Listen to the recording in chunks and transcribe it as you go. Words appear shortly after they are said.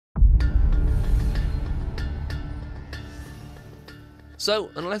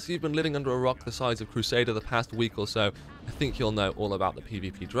So, unless you've been living under a rock the size of Crusader the past week or so, I think you'll know all about the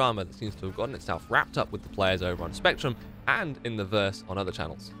PvP drama that seems to have gotten itself wrapped up with the players over on Spectrum and in the verse on other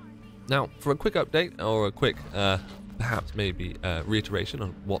channels. Now, for a quick update, or a quick, perhaps maybe reiteration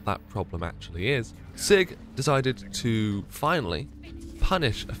on what that problem actually is, SIG decided to finally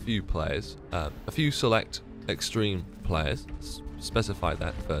punish a few players, a few select extreme players, specify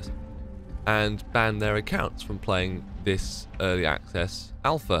that first, and ban their accounts from playing this early access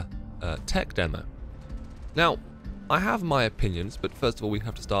alpha tech demo. Now, I have my opinions, but first of all we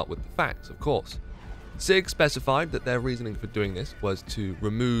have to start with the facts, of course. SIG specified that their reasoning for doing this was to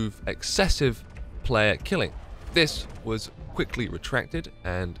remove excessive player killing. This was quickly retracted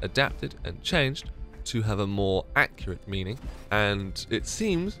and adapted and changed to have a more accurate meaning, and it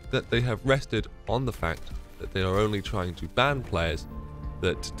seems that they have rested on the fact that they are only trying to ban players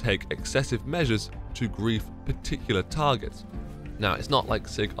that take excessive measures to grief particular targets. Now, it's not like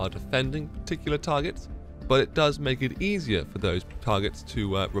SIG are defending particular targets, but it does make it easier for those targets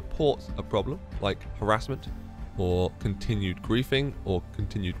to report a problem like harassment or continued griefing or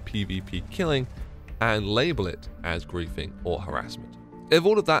continued PvP killing and label it as griefing or harassment. If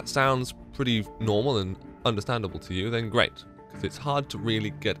all of that sounds pretty normal and understandable to you, then great, because it's hard to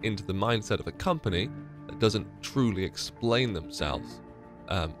really get into the mindset of a company that doesn't truly explain themselves,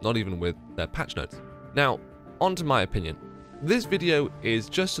 not even with their patch notes. Now, on to my opinion. This video is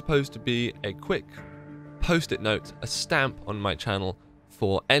just supposed to be a quick post-it note, a stamp on my channel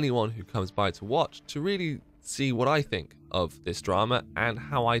for anyone who comes by to watch to really see what I think of this drama and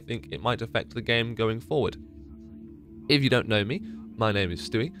how I think it might affect the game going forward. If you don't know me, my name is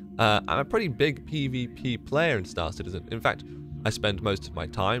Stewie. I'm a pretty big PvP player in Star Citizen. In fact, I spend most of my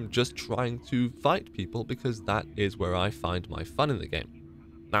time just trying to fight people because that is where I find my fun in the game.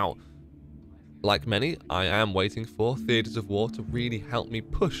 Now, like many, I am waiting for Theatres of War to really help me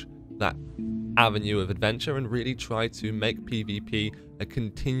push that avenue of adventure and really try to make PvP a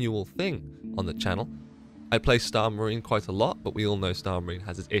continual thing on the channel. I play Star Marine quite a lot, but we all know Star Marine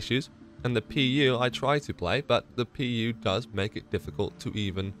has its issues, and the PU I try to play, but the PU does make it difficult to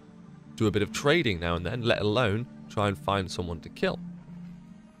even do a bit of trading now and then, let alone try and find someone to kill.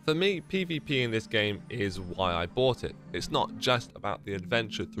 For me, PvP in this game is why I bought it. It's not just about the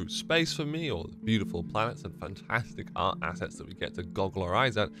adventure through space for me, or the beautiful planets and fantastic art assets that we get to goggle our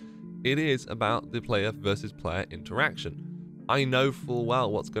eyes at. It is about the player versus player interaction. I know full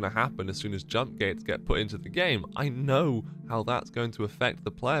well what's going to happen as soon as jump gates get put into the game. I know how that's going to affect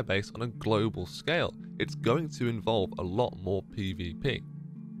the player base on a global scale. It's going to involve a lot more PvP.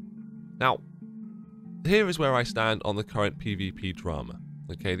 Now, here is where I stand on the current PvP drama.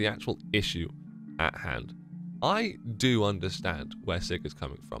 Okay, the actual issue at hand. I do understand where SIG is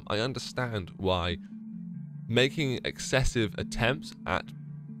coming from. I understand why making excessive attempts at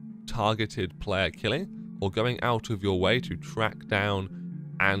targeted player killing or going out of your way to track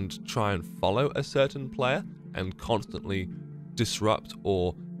down and try and follow a certain player and constantly disrupt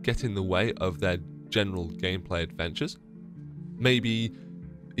or get in the way of their general gameplay adventures. Maybe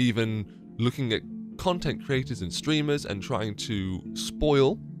even looking at content creators and streamers and trying to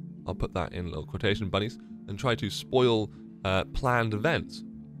spoil, I'll put that in little quotation bunnies, and try to spoil planned events.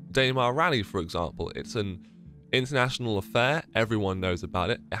 Daymar Rally, for example, it's an international affair, everyone knows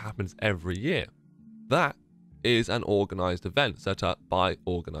about it, it happens every year. That is an organized event set up by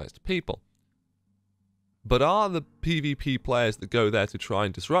organized people. But are the PvP players that go there to try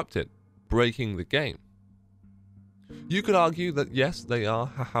and disrupt it breaking the game? You could argue that yes, they are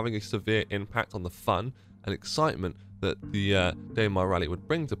having a severe impact on the fun and excitement that the Daymar Rally would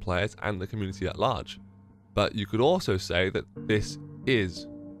bring to players and the community at large. But you could also say that this is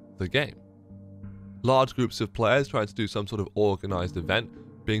the game. Large groups of players trying to do some sort of organized event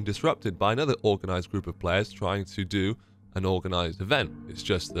being disrupted by another organized group of players trying to do an organized event. It's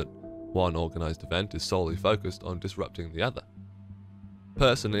just that one organized event is solely focused on disrupting the other.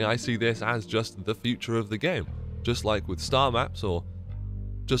 Personally, I see this as just the future of the game. Just like with star maps or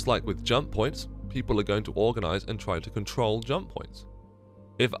just like with jump points, people are going to organize and try to control jump points.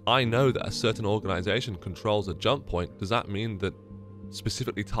 If I know that a certain organization controls a jump point, does that mean that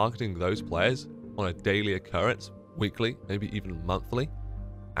specifically targeting those players on a daily occurrence, weekly, maybe even monthly,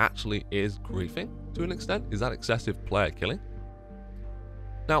 actually is griefing to an extent? Is that excessive player killing?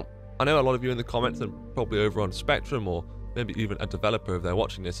 Now, I know a lot of you in the comments and probably over on Spectrum or maybe even a developer, if they're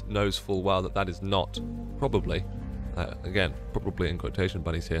watching this, knows full well that that is not probably, again, probably in quotation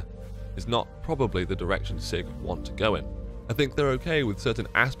bunnies here, is not probably the direction SIG want to go in. I think they're okay with certain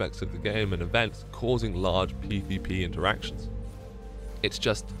aspects of the game and events causing large PvP interactions. It's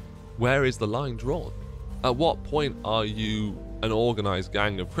just, where is the line drawn? At what point are you an organized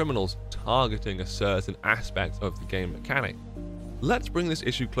gang of criminals targeting a certain aspect of the game mechanic. Let's bring this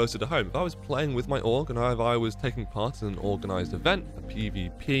issue closer to home. If I was playing with my org and if I was taking part in an organized event, a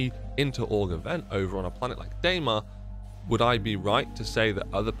PvP inter-org event over on a planet like Daymar, would I be right to say that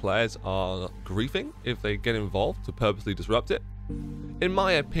other players are griefing if they get involved to purposely disrupt it? In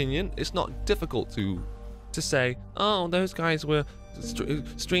my opinion, it's not difficult to say, oh, those guys were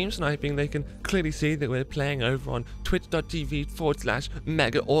stream sniping. They can clearly see that we're playing over on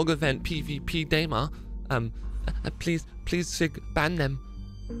twitch.tv/mega org event PvP Daymar. Please Sig, ban them.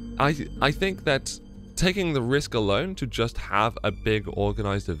 I think that taking the risk alone to just have a big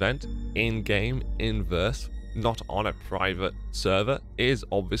organized event in-game, in-verse, not on a private server, is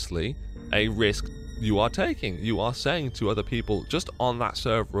obviously a risk you are taking. You are saying to other people just on that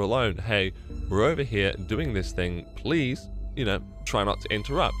server alone, hey, we're over here doing this thing, please, try not to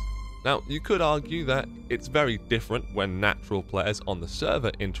interrupt. Now, you could argue that it's very different when natural players on the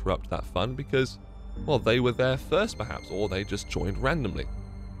server interrupt that fun because, well, they were there first perhaps, or they just joined randomly.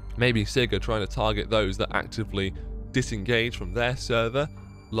 Maybe Sig are trying to target those that actively disengage from their server,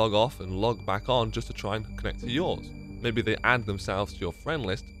 log off and log back on just to try and connect to yours. Maybe they add themselves to your friend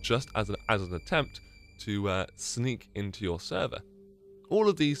list just as an attempt to sneak into your server. All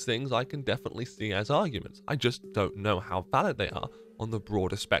of these things I can definitely see as arguments. I just don't know how valid they are on the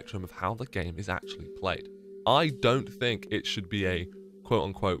broader spectrum of how the game is actually played. I don't think it should be a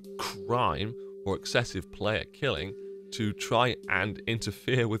quote-unquote crime or excessive player killing to try and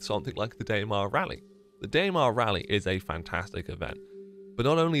interfere with something like the Daymar Rally. The Daymar Rally is a fantastic event, but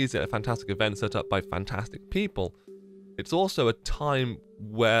not only is it a fantastic event set up by fantastic people, it's also a time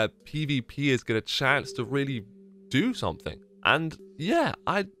where PvPers get a chance to really do something. And yeah,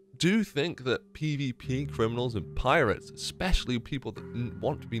 I do think that PvP criminals and pirates, especially people that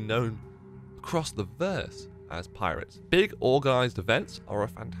want to be known across the verse as pirates, big organized events are a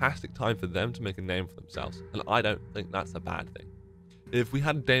fantastic time for them to make a name for themselves, and I don't think that's a bad thing. If we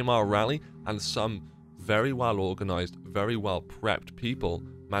had a Daymar Rally and some very well organized, very well prepped people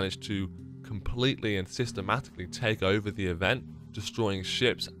managed to completely and systematically take over the event, destroying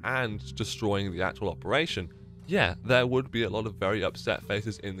ships and destroying the actual operation, yeah, there would be a lot of very upset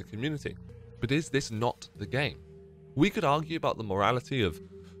faces in the community. But is this not the game? We could argue about the morality of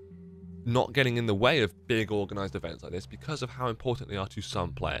not getting in the way of big organized events like this because of how important they are to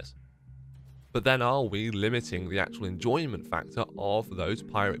some players. But then are we limiting the actual enjoyment factor of those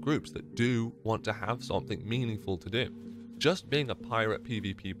pirate groups that do want to have something meaningful to do? Just being a pirate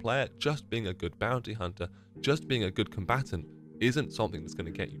PvP player, just being a good bounty hunter, just being a good combatant isn't something that's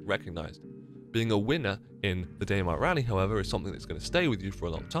going to get you recognized. Being a winner in the Daymar Rally, however, is something that's going to stay with you for a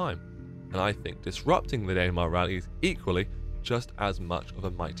long time. And I think disrupting the Daymar Rally is equally just as much of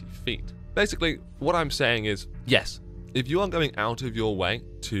a mighty feat. Basically, what I'm saying is, yes, if you are going out of your way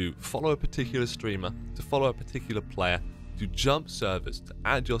to follow a particular streamer, to follow a particular player, to jump servers, to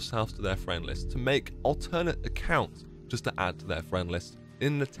add yourself to their friend list, to make alternate accounts just to add to their friend list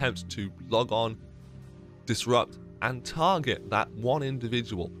in an attempt to log on, disrupt, and target that one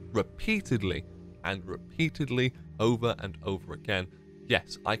individual repeatedly and repeatedly over and over again,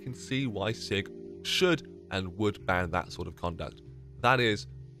 yes, I can see why SIG should and would ban that sort of conduct. That is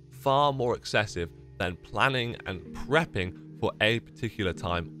far more excessive than planning and prepping for a particular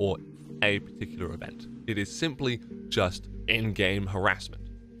time or a particular event. It is simply just in-game harassment.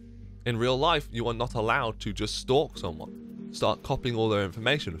 In real life, you are not allowed to just stalk someone, start copying all their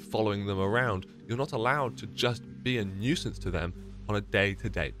information, following them around. You're not allowed to just be a nuisance to them on a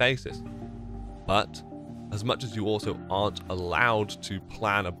day-to-day basis. But as much as you also aren't allowed to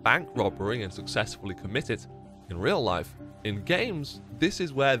plan a bank robbery and successfully commit it in real life, in games, this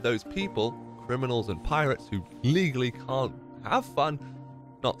is where those people, criminals and pirates who legally can't have fun,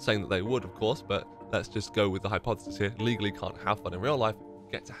 not saying that they would of course, but let's just go with the hypothesis here, legally can't have fun in real life,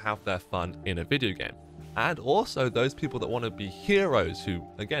 get to have their fun in a video game. And also those people that want to be heroes who,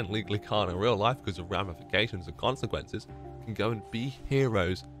 again, legally can't in real life because of ramifications and consequences, can go and be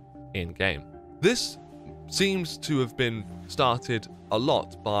heroes in game. This seems to have been started a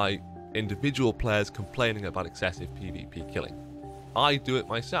lot by individual players complaining about excessive PvP killing. I do it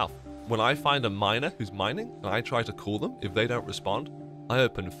myself. When I find a miner who's mining and I try to call them, if they don't respond, I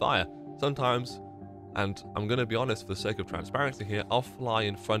open fire. Sometimes, and I'm going to be honest for the sake of transparency here, I'll fly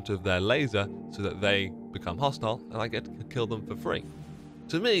in front of their laser so that they become hostile and I get to kill them for free.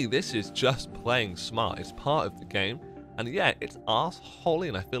 To me, this is just playing smart. It's part of the game. And yeah, it's arseholey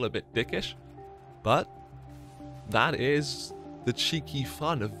and I feel a bit dickish, but that is the cheeky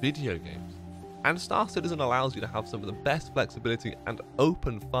fun of video games. And Star Citizen allows you to have some of the best flexibility and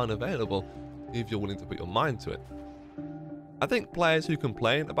open fun available if you're willing to put your mind to it. I think players who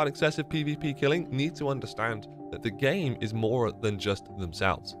complain about excessive PvP killing need to understand that the game is more than just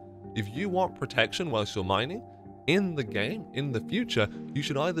themselves. If you want protection whilst you're mining, in the game, in the future, you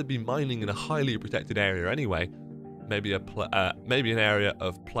should either be mining in a highly protected area anyway, maybe an area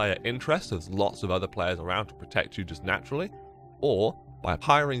of player interest, so there's lots of other players around to protect you just naturally, or by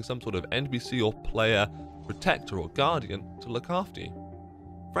hiring some sort of NPC or player protector or guardian to look after you.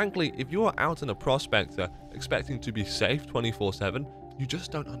 Frankly, if you are out in a prospector expecting to be safe 24/7, you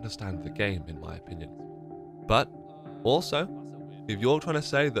just don't understand the game, in my opinion. But also, if you're trying to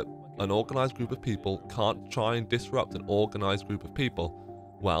say that an organized group of people can't try and disrupt an organized group of people,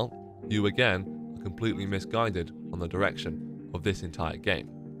 well, you again are completely misguided on the direction of this entire game.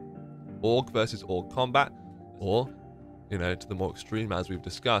 Org versus org combat, or, to the more extreme as we've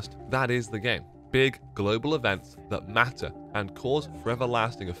discussed, that is the game. Big global events that matter and cause forever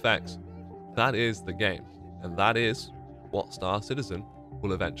lasting effects. That is the game, and that is what Star Citizen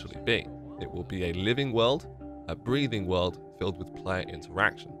will eventually be. It will be a living world, a breathing world filled with player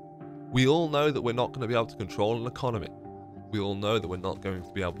interaction. We all know that we're not going to be able to control an economy. We all know that we're not going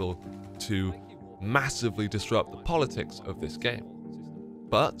to be able to massively disrupt the politics of this game.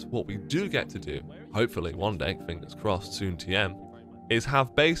 But what we do get to do, hopefully one day, fingers crossed, soon TM, is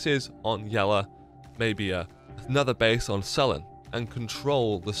have bases on Yella, maybe another base on Sullen, and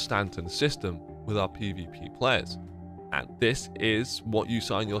control the Stanton system with our PvP players. And this is what you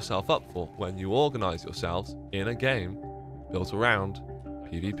sign yourself up for when you organize yourselves in a game built around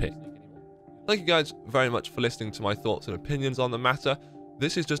PvP. Thank you guys very much for listening to my thoughts and opinions on the matter.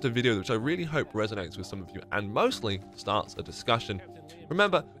 This is just a video which I really hope resonates with some of you and mostly starts a discussion.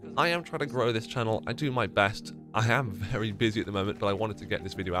 Remember, I am trying to grow this channel. I do my best. I am very busy at the moment, but I wanted to get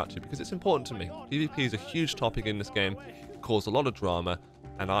this video out to you because it's important to me. PvP is a huge topic in this game, caused a lot of drama,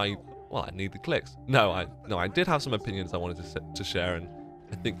 and I need the clicks. No, I did have some opinions I wanted to share, and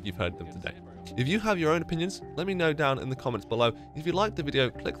I think you've heard them today. If you have your own opinions, let me know down in the comments below. If you liked the video,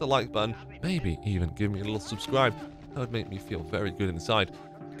 click the like button, maybe even give me a little subscribe. That would make me feel very good inside.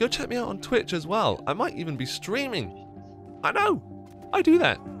 Go check me out on Twitch as well. I might even be streaming. I know, I do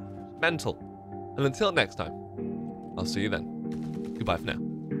that. Mental. And until next time, I'll see you then. Goodbye for now.